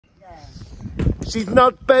She's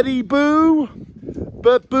not Betty Boo,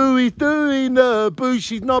 but Boo is doing the Boo.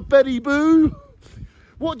 She's not Betty Boo.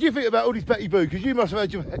 What do you think about all this Betty Boo? Because you must have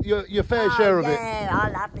had your fair share of it. Yeah, I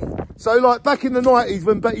love it. So, like, back in the 90s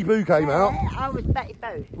when Betty Boo came out, I was Betty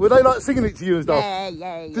Boo. were they, like, singing it to you and stuff?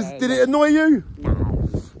 Yeah. Did it annoy you? No.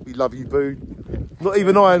 We love you, Boo. Not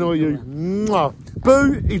even I annoy you. Mwah.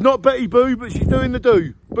 Boo is not Betty Boo, but she's doing the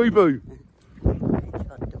do. Boo Boo.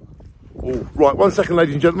 Oh, right, 1 second,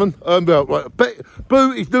 ladies and gentlemen. Right,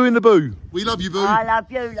 Boo is doing the boo. We love you, Boo. I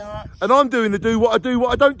love you, lot. And I'm doing the do what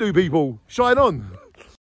I don't do, people. Shine on.